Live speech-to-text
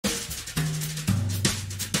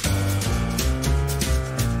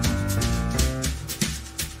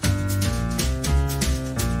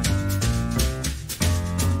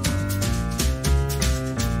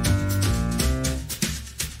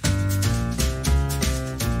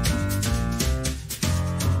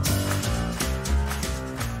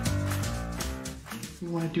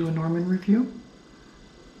want to do a Norman review?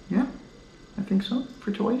 Yeah, I think so,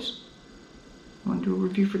 for toys. Want to do a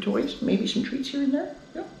review for toys? Maybe some treats here and there?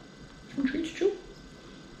 Yeah, some treats too.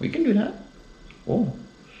 We can do that. Oh,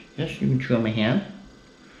 yes, you can chew on my hand.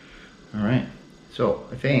 All right, so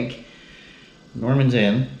I think Norman's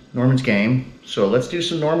in, Norman's game. So let's do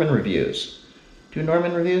some Norman reviews. Do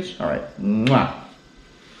Norman reviews? All right, mwah.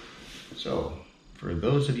 So for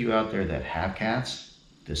those of you out there that have cats,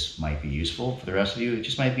 this might be useful. For the rest of you, it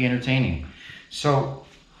just might be entertaining. So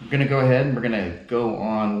we're gonna go ahead and we're gonna go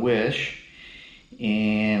on Wish.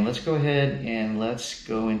 And let's go ahead and let's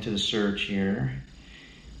go into the search here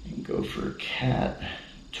and go for cat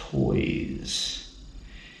toys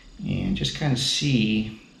and just kind of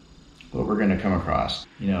see what we're gonna come across.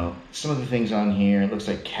 You know, some of the things on here, it looks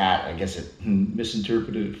like cat. I guess it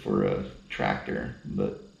misinterpreted for a tractor,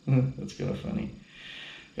 but that's kind of funny.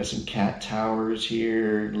 Got some cat towers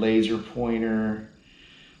here, laser pointer,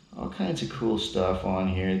 all kinds of cool stuff on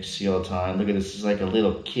here that you see all the time. Look at this, it's like a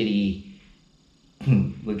little kitty.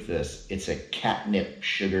 Look at this, it's a catnip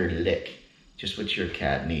sugar lick. Just what your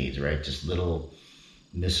cat needs, right? Just little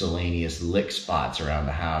miscellaneous lick spots around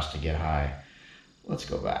the house to get high. Let's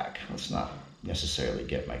go back. Let's not necessarily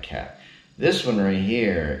get my cat. This one right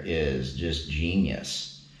here is just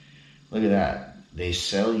genius. Look at that. They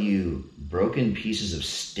sell you broken pieces of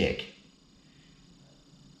stick.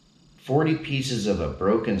 40 pieces of a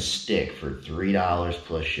broken stick for $3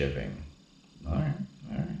 plus shipping. All right,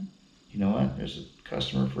 all right. You know what? There's a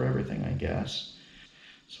customer for everything, I guess.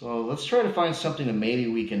 So let's try to find something that maybe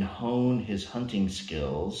we can hone his hunting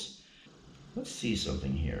skills. Let's see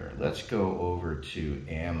something here. Let's go over to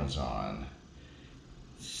Amazon.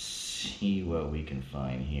 See what we can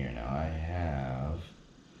find here. Now I have,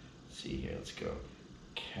 let's see here, let's go.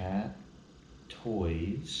 Cat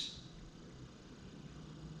toys,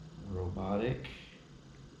 robotic.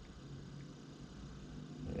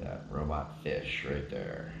 Look at that, robot fish right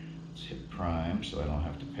there. Let's hit Prime so I don't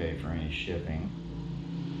have to pay for any shipping.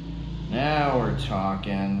 Now we're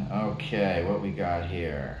talking. Okay, what we got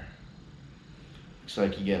here? Looks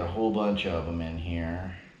like you get a whole bunch of them in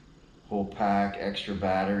here. Whole pack, extra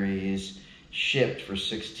batteries, shipped for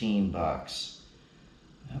 16 bucks.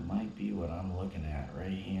 That might be what I'm looking at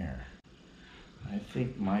right here. I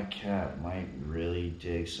think my cat might really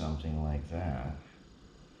dig something like that.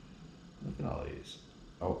 Look at all these.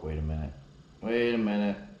 Oh, wait a minute. Wait a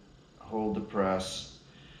minute. Hold the press.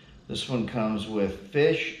 This one comes with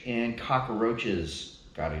fish and cockroaches.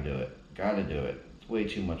 Gotta do it. Gotta do it. It's way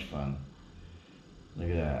too much fun. Look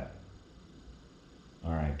at that.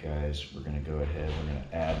 All right, guys, we're gonna go ahead. We're gonna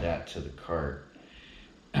add that to the cart.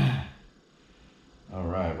 All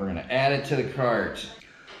right, we're gonna add it to the cart.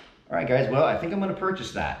 All right, guys, well, I think I'm gonna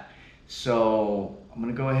purchase that. So I'm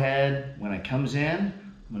gonna go ahead, when it comes in,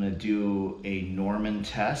 I'm gonna do a Norman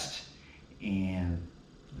test and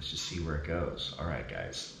let's just see where it goes. All right,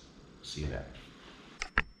 guys, see you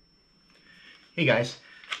then. Hey guys,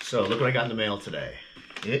 so look what I got in the mail today.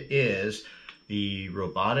 It is the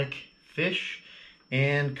robotic fish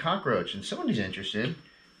and cockroach, and somebody's interested.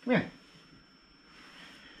 Come here.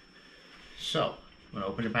 So, I'm gonna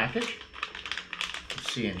open the package.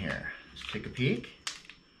 Let's see in here. Let's take a peek.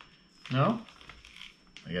 No?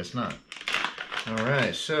 I guess not. All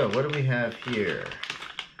right, so what do we have here?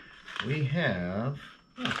 We have,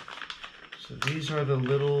 so these are the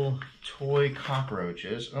little toy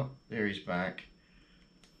cockroaches. Oh, there he's back.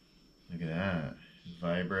 Look at that. It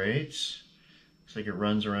vibrates. Looks like it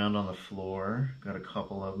runs around on the floor. Got a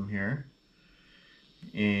couple of them here.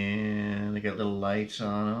 And they got little lights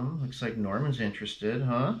on them. Looks like Norman's interested,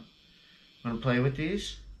 huh? Want to play with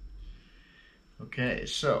these? Okay,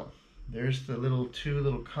 so there's the two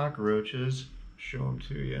little cockroaches. Show them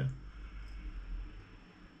to you.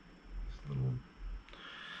 Looks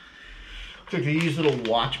like they use little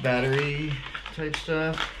watch battery type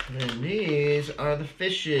stuff. And these are the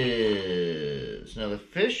fishes. Now the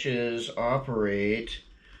fishes operate,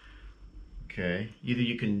 okay, either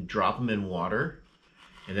you can drop them in water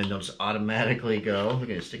and then they'll just automatically go. Look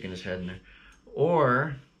at it sticking his head in there.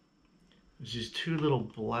 Or there's these two little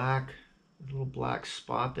black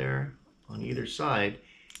spot there on either side.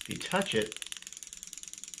 If you touch it,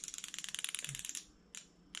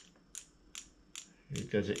 it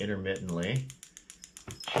does it intermittently.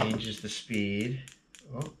 Changes the speed.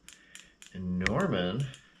 Oh, and Norman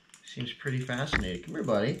seems pretty fascinated. Come here,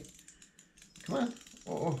 buddy. Come on.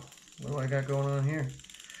 Oh, what do I got going on here?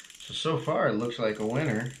 So far it looks like a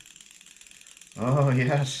winner. Oh,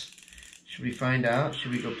 yes. Should we find out?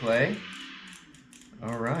 Should we go play?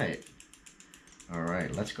 All right. All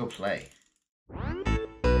right, let's go play.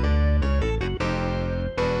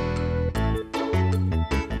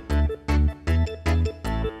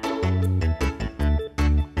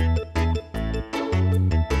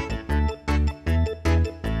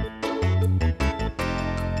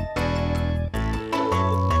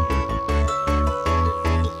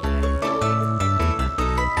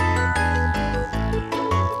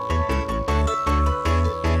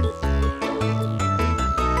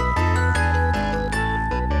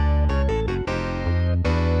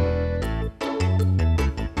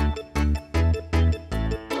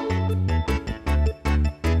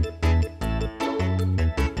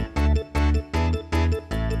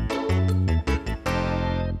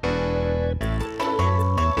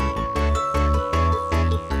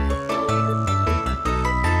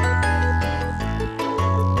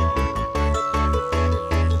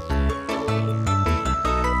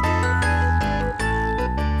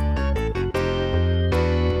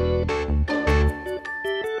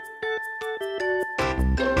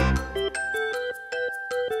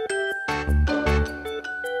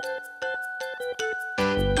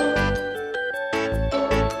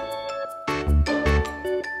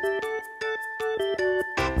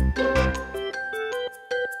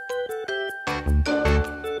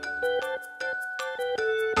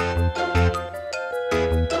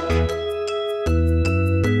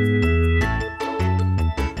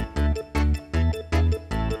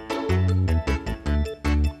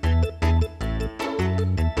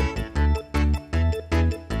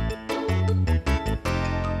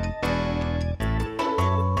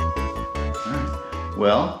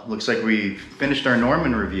 Well, looks like we finished our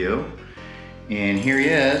Norman review. And here he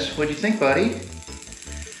is. What'd you think, buddy?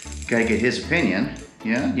 Gotta get his opinion.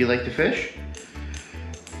 Yeah, you like to fish?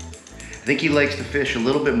 I think he likes to fish a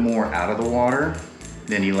little bit more out of the water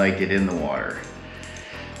than he liked it in the water.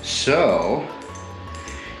 So,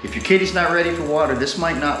 if your kitty's not ready for water, this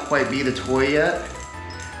might not quite be the toy yet,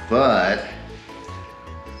 but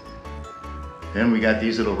then we got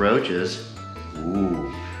these little roaches.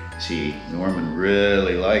 Ooh, see, Norman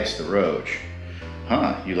really likes the roach.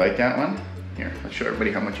 Huh, you like that one? Here, let's show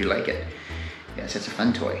everybody how much you like it. Yes, it's a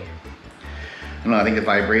fun toy. I don't know, I think the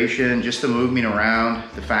vibration, just the moving around,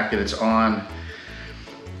 the fact that it's on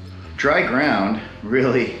dry ground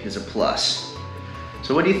really is a plus.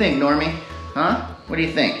 So what do you think, Normie? Huh? What do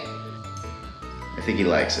you think? I think he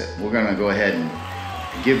likes it. We're gonna go ahead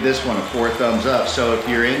and give this one a 4 thumbs up. So if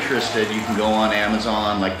you're interested, you can go on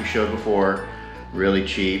Amazon like we showed before. Really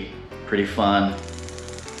cheap, pretty fun.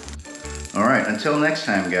 All right, until next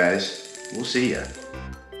time, guys, we'll see ya.